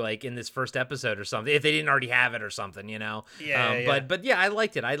thank you, like in this first episode or something, if they didn't already have it or something, But yeah, I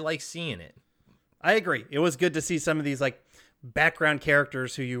liked it. I like seeing it. I agree. It was good to see some of these like background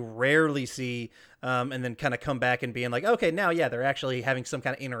characters who you rarely see, and then kind of come back and being like, okay, now they're actually having some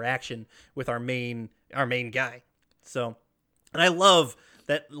kind of interaction with our main guy. So, and I love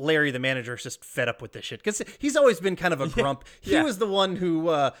that Larry, the manager, is just fed up with this shit because he's always been kind of a grump. He was the one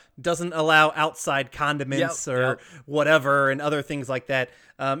who doesn't allow outside condiments or whatever and other things like that.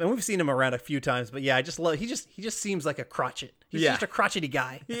 And we've seen him around a few times, but yeah, I just love. He just seems like a crotchet. He's just a crotchety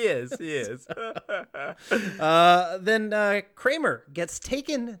guy. He is. Then Kramer gets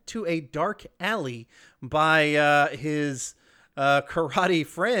taken to a dark alley by his karate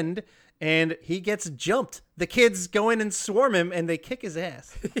friend. And he gets jumped. The kids go in and swarm him, and they kick his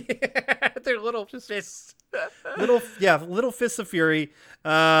ass. Their little fists. little fists of fury.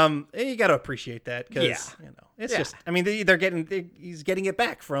 And you got to appreciate that because it's just. I mean, he's getting it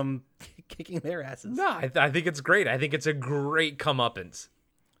back from kicking their asses. No, I think it's great. I think it's a great comeuppance.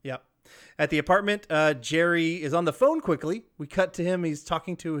 Yep. At the apartment, Jerry is on the phone quickly. We cut to him. He's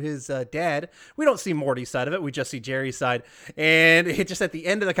talking to his dad. We don't see Morty's side of it. We just see Jerry's side. And it just at the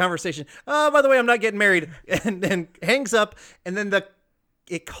end of the conversation, by the way, I'm not getting married. And then hangs up. And then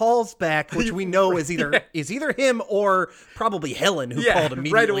it calls back, which we know is either him or probably Helen, who called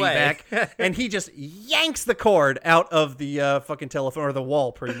immediately back. And he just yanks the cord out of the fucking telephone or the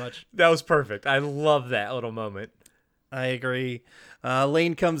wall, pretty much. That was perfect. I love that little moment. I agree.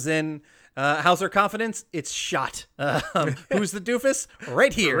 Lane comes in. How's her confidence? It's shot. Who's the doofus?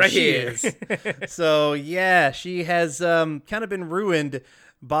 Right here. She is. So, yeah, she has kind of been ruined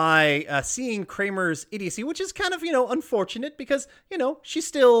by seeing Kramer's idiocy, which is kind of, unfortunate because, she's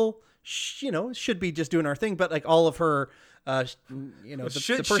still, should be just doing our thing. But like all of her,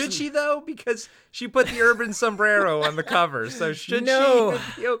 should she though? Because she put the urban sombrero on the cover. So should No.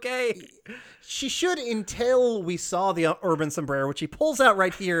 she be okay? She should until we saw the urban sombrero, which he pulls out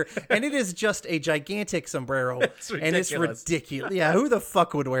right here, and it is just a gigantic sombrero. It's and it's ridiculous. ridiculous. Yeah, who the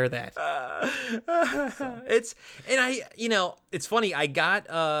fuck would wear that? It's funny. I got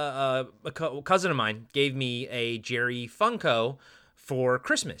a cousin of mine gave me a Jerry Funko for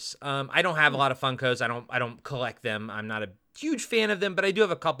Christmas. I don't have a lot of Funkos. I don't collect them. I'm not a huge fan of them, but I do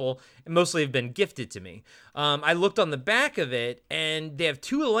have a couple, and mostly have been gifted to me. I looked on the back of it, and they have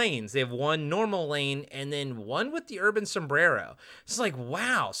two lanes. They have one normal lane, and then one with the urban sombrero. It's like,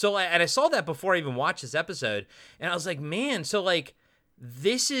 wow. So, and I saw that before I even watched this episode, and I was like, man, so like,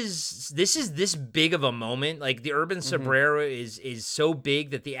 this is this big of a moment. Like the urban sombrero is so big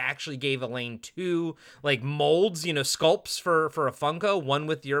that they actually gave Elaine two like molds, sculpts for a Funko, one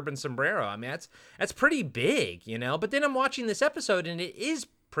with the urban sombrero. I mean, that's pretty big, But then I'm watching this episode and it is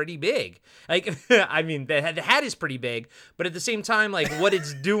pretty big. Like, I mean, the hat is pretty big, but at the same time, like what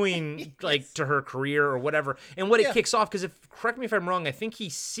it's doing like to her career or whatever, and what it kicks off. Because correct me if I'm wrong, I think he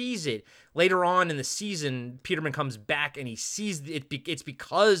sees it later on in the season. Peterman comes back and he sees it. It's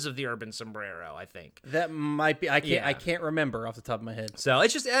because of the urban sombrero, I think. That might be. I can't remember off the top of my head. So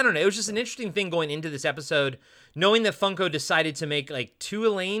it's just, I don't know. It was just an interesting thing going into this episode, knowing that Funko decided to make like two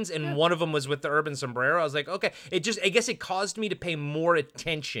Elaines and one of them was with the urban sombrero. I was like, okay. I guess it caused me to pay more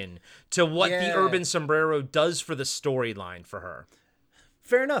attention to what the urban sombrero does for the storyline for her.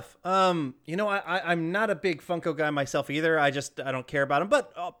 Fair enough. I'm not a big Funko guy myself either. I don't care about them,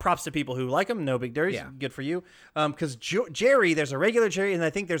 but props to people who like them. No big deal. Yeah. Good for you. Because Jerry, there's a regular Jerry, and I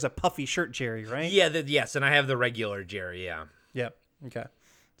think there's a puffy shirt Jerry, right? Yeah. Yes. And I have the regular Jerry. Yeah. Yep. Okay.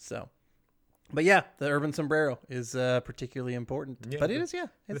 So, but yeah, the urban sombrero is particularly important. Yeah. But it is,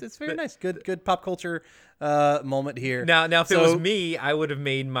 it's very nice. Good pop culture moment here. Now, if it was me, I would have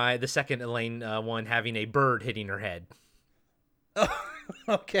made the second Elaine one having a bird hitting her head.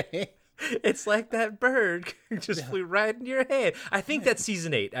 Okay. It's like that bird just flew right into your head. I think that's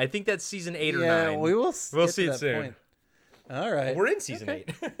season 8. I think that's season 8 or 9. Yeah, we'll see it soon. Point. All right. We're in season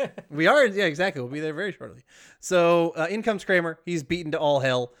 8. We are. Yeah, exactly. We'll be there very shortly. So in comes Kramer. He's beaten to all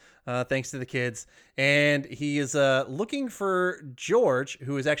hell thanks to the kids. And he is looking for George,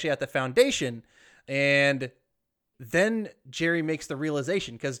 who is actually at the foundation. And then Jerry makes the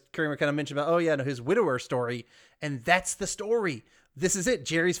realization, because Kramer kind of mentioned about, his widower story. And that's the story. This is it.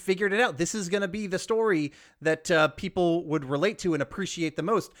 Jerry's figured it out. This is going to be the story that people would relate to and appreciate the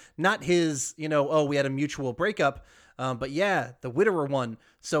most. Not his, we had a mutual breakup. But yeah, the widower one.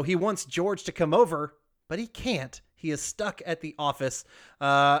 So he wants George to come over, but he can't. He is stuck at the office.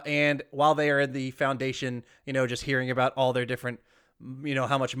 And while they are in the foundation, just hearing about all their different,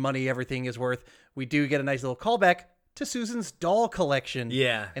 how much money everything is worth, we do get a nice little callback to Susan's doll collection.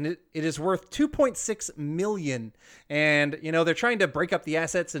 Yeah. And it is worth $2.6 million. And, they're trying to break up the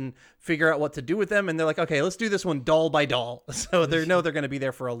assets and figure out what to do with them. And they're like, okay, let's do this one doll by doll. So they know they're going to be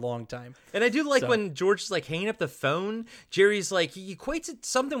there for a long time. And I do like when George is like hanging up the phone, Jerry's like, he equates it to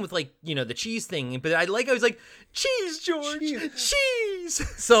something with like, the cheese thing. But I like how he's like, cheese, George, cheese.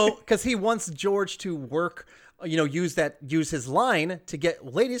 So, because he wants George to work, use his line to get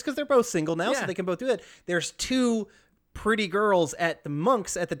ladies, because they're both single now, so they can both do that. There's two pretty girls at the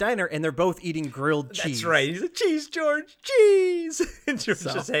Monks at the diner, and they're both eating grilled cheese. That's right. He's like, cheese, George, cheese. And George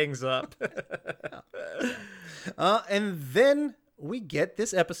just hangs up. And then we get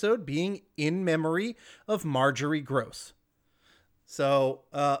this episode being in memory of Marjorie Gross. So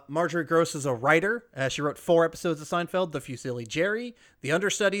Marjorie Gross is a writer. She wrote 4 episodes of Seinfeld: The Fusilli Jerry, The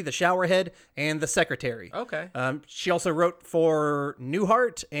Understudy, The Showerhead, and The Secretary. Okay. She also wrote for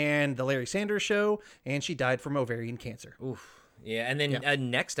Newhart and The Larry Sanders Show, and she died from ovarian cancer. Oof. Yeah, and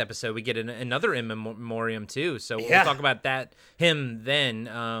then next episode we get another in memoriam too. So we'll talk about him then.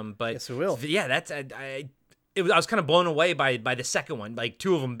 But yes, we will. Yeah, that's I was kind of blown away by the second one, like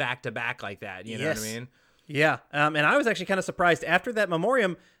 2 of them back to back like that. You know what I mean? Yeah, and I was actually kind of surprised. After that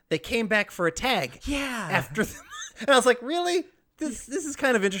memoriam, they came back for a tag. Yeah. After and I was like, really? This is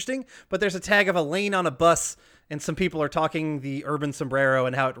kind of interesting. But there's a tag of Elaine on a bus, and some people are talking the urban sombrero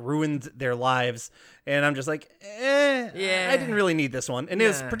and how it ruined their lives. And I'm just like, I didn't really need this one. And it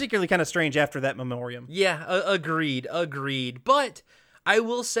was particularly kind of strange after that memoriam. Yeah, agreed. But I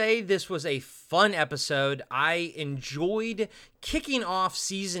will say this was a fun episode. I enjoyed kicking off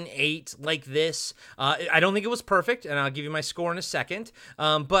season 8 like this. I don't think it was perfect, and I'll give you my score in a second.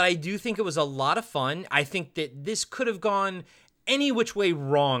 But I do think it was a lot of fun. I think that this could have gone any which way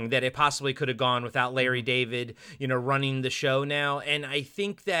wrong that it possibly could have gone without Larry David, running the show now. And I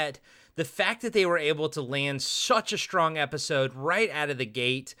think that the fact that they were able to land such a strong episode right out of the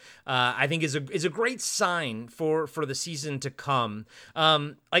gate, I think is a great sign for the season to come.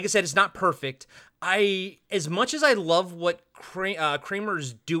 Like I said, it's not perfect. As much as I love what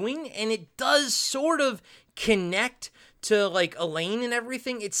Kramer's doing, and it does sort of connect to like Elaine and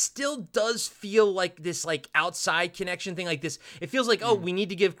everything, it still does feel like this like outside connection thing, like this. It feels like, oh, we need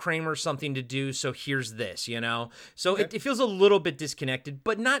to give Kramer something to do, so here's this, So okay. It feels a little bit disconnected,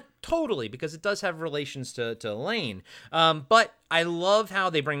 but not totally, because it does have relations to Elaine. But I love how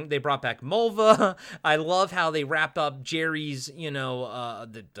they brought back Mulva. I love how they wrap up Jerry's,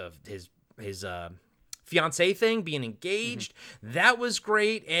 his fiance thing, being engaged. That was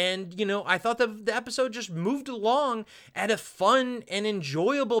great. And, I thought the episode just moved along at a fun and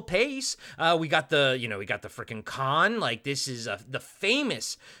enjoyable pace. We got the freaking Khan. Like, this is the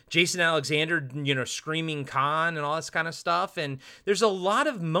famous Jason Alexander, screaming Khan and all this kind of stuff. And there's a lot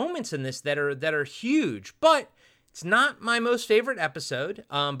of moments in this that are huge, but it's not my most favorite episode,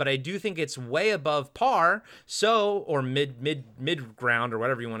 but I do think it's way above par, or mid ground, or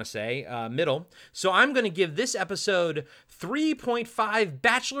whatever you want to say, middle. So I'm going to give this episode 3.5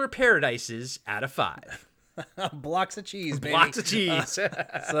 Bachelor Paradises out of 5. Blocks of cheese, baby. Blocks of cheese.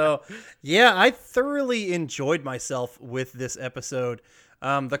 So, yeah, I thoroughly enjoyed myself with this episode.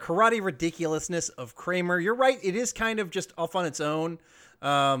 The karate ridiculousness of Kramer, you're right, it is kind of just off on its own.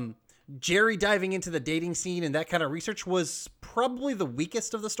 Jerry diving into the dating scene and that kind of research was probably the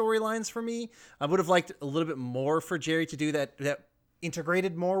weakest of the storylines for me. I would have liked a little bit more for Jerry to do that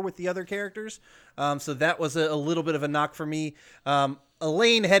integrated more with the other characters. So that was a little bit of a knock for me.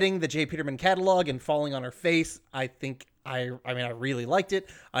 Elaine heading the J. Peterman catalog and falling on her face, I think I really liked it.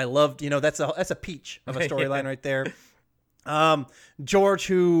 I loved, that's a peach of a storyline right there. George,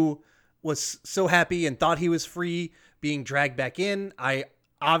 who was so happy and thought he was free, being dragged back in. I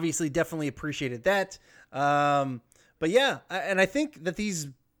obviously definitely appreciated that. But yeah, and I think that these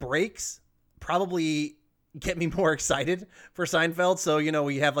breaks probably get me more excited for Seinfeld. So,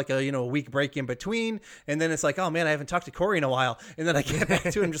 we have like a week break in between, and then it's like, oh man, I haven't talked to Corey in a while. And then I get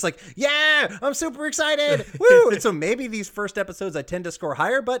back to him just like, yeah, I'm super excited. Woo. And so maybe these first episodes I tend to score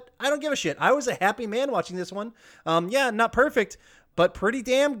higher, but I don't give a shit. I was a happy man watching this one. Yeah, not perfect, but pretty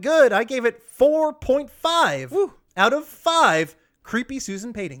damn good. I gave it 4.5 out of 5 creepy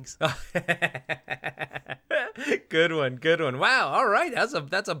Susan paintings. Good one. Wow. All right. That's a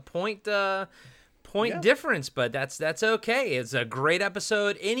point difference, but that's okay. It's a great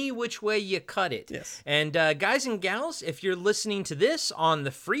episode any which way you cut it. Yes. And guys and gals, if you're listening to this on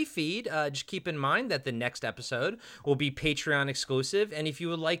the free feed, just keep in mind that the next episode will be Patreon exclusive. And if you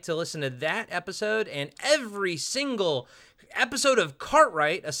would like to listen to that episode and every single episode of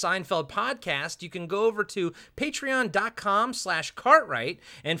Cartwright, a Seinfeld podcast, you can go over to patreon.com/Cartwright,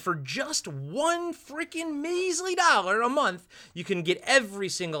 and for just one freaking measly $1 a month, you can get every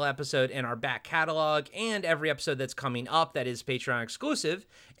single episode in our back catalog and every episode that's coming up that is Patreon exclusive.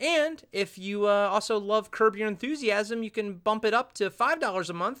 And if you also love Curb Your Enthusiasm, you can bump it up to $5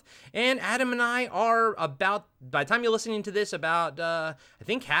 a month. And Adam and I are about, by the time you're listening to this, about I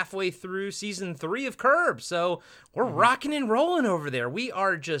think halfway through season 3 of Curb. So we're rocking and rolling over there. We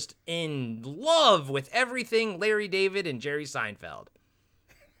are just in love with everything Larry David and Jerry Seinfeld.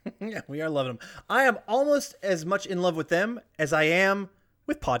 Yeah, we are loving them. I am almost as much in love with them as I am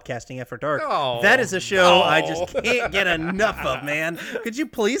with Podcasting After Dark. Oh, that is a show I just can't get enough of, man. Could you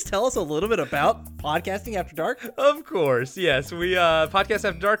please tell us a little bit about Podcasting After Dark? Of course, yes. We Podcast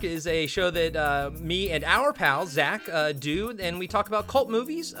After Dark is a show that me and our pal Zach do, and we talk about cult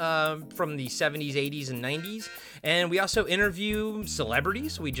movies from the 70s, 80s, and 90s. And we also interview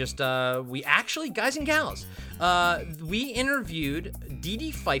celebrities. We actually, guys and gals, we interviewed Dee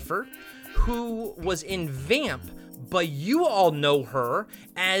Dee Pfeiffer, who was in Vamp, but you all know her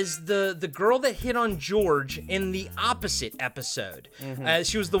as the girl that hit on George in the opposite episode.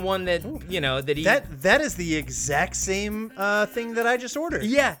 She was the one that, that he... That is the exact same thing that I just ordered.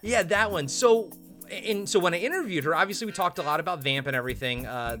 Yeah, that one. So when I interviewed her, obviously we talked a lot about Vamp and everything, the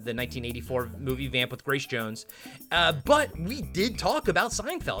 1984 movie Vamp with Grace Jones, but we did talk about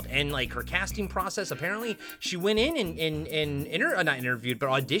Seinfeld and like her casting process. Apparently she went in and not interviewed, but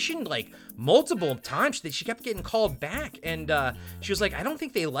auditioned like multiple times. She kept getting called back, and she was like, I don't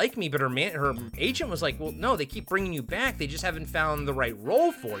think they like me, but her agent was like, well, no, they keep bringing you back, they just haven't found the right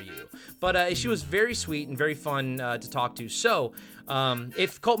role for you. But she was very sweet and very fun to talk to. So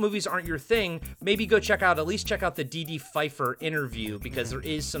if cult movies aren't your thing, maybe maybe go at least check out the D.D. Pfeiffer interview, because there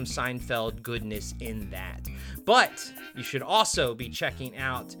is some Seinfeld goodness in that. But you should also be checking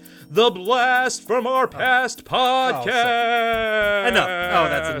out the Blast from Our Past podcast. Enough. Oh,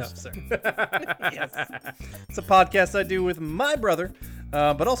 that's enough, sir. Yes. It's a podcast I do with my brother,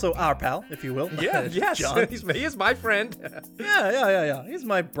 but also our pal, if you will. Yeah, yes. John. He is my friend. Yeah. He's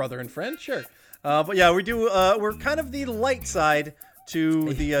my brother and friend, sure. But yeah, we do. We're kind of the light side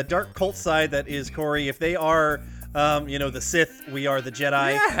to the dark cult side that is Corey. If they are, the Sith, we are the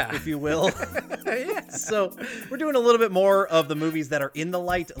Jedi, if you will. Yeah. So we're doing a little bit more of the movies that are in the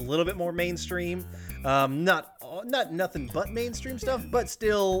light, a little bit more mainstream. Not nothing but mainstream stuff, but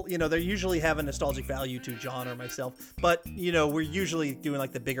still, they usually have a nostalgic value to John or myself. But we're usually doing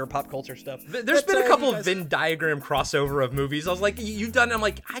like the bigger pop culture stuff. There's been a couple of Venn diagram crossover of movies. I was like, you've done it. I'm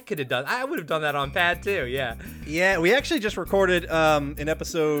like, I would have done that on Pad too. Yeah. Yeah, we actually just recorded an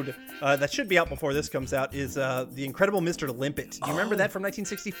episode that should be out before this comes out. Is The Incredible Mr. Limpet? Do you remember that from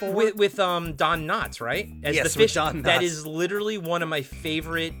 1964? With Don Knotts, right? As yes, the fish. with Don Knotts. That is literally one of my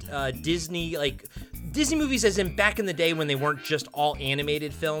favorite Disney movies, as in back in the day when they weren't just all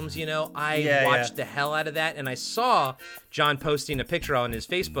animated films. I watched the hell out of that, and I saw John posting a picture on his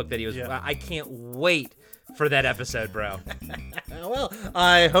Facebook that he was. I can't wait for that episode, bro. Well,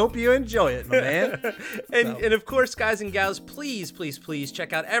 I hope you enjoy it, my man. And of course, guys and gals, please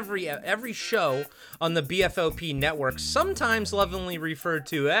check out every show on the BFOP network, sometimes lovingly referred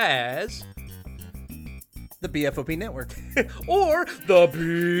to as the BFOP network or the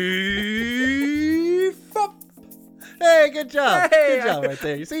BFOP. Hey, good job. Good job right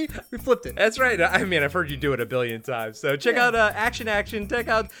there. You see, we flipped it. That's right. I mean, I've heard you do it a billion times. So check out Action. Check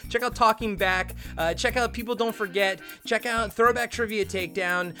out Talking Back. Check out People Don't Forget. Check out Throwback Trivia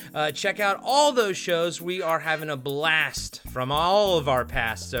Takedown. Check out all those shows. We are having a blast from all of our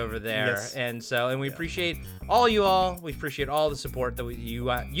pasts over there. Yes. And we appreciate all you all. We appreciate all the support that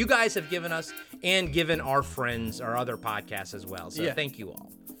you guys have given us and given our friends, our other podcasts as well. So thank you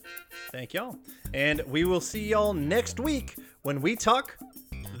all. Thank y'all. And we will see y'all next week when we talk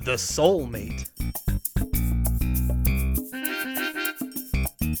The Soulmate.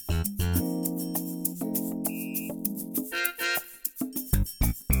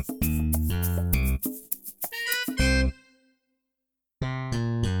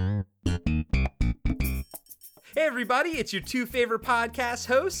 Hey everybody, it's your two favorite podcast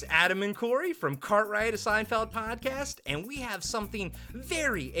hosts, Adam and Corey from Cartwright, a Seinfeld podcast, and we have something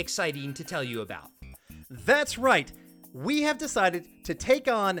very exciting to tell you about. That's right. We have decided to take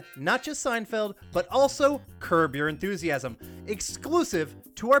on not just Seinfeld, but also Curb Your Enthusiasm, exclusive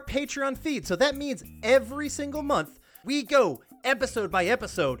to our Patreon feed. So that means every single month, we go episode by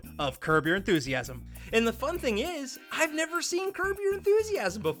episode of Curb Your Enthusiasm. And the fun thing is, I've never seen Curb Your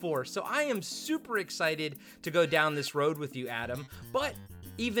Enthusiasm before, so I am super excited to go down this road with you, Adam. But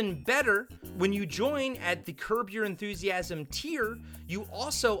even better, when you join at the Curb Your Enthusiasm tier, you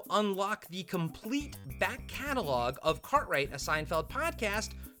also unlock the complete back catalog of Cartwright, a Seinfeld podcast,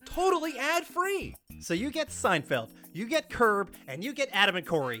 totally ad-free. So you get Seinfeld, you get Curb, and you get Adam and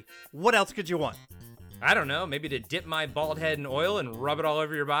Corey. What else could you want? I don't know, maybe to dip my bald head in oil and rub it all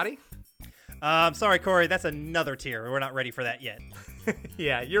over your body? Sorry, Corey, that's another tier. We're not ready for that yet.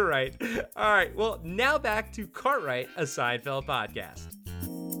 Yeah, you're right. All right, well, now back to Cartwright, a Seinfeld podcast.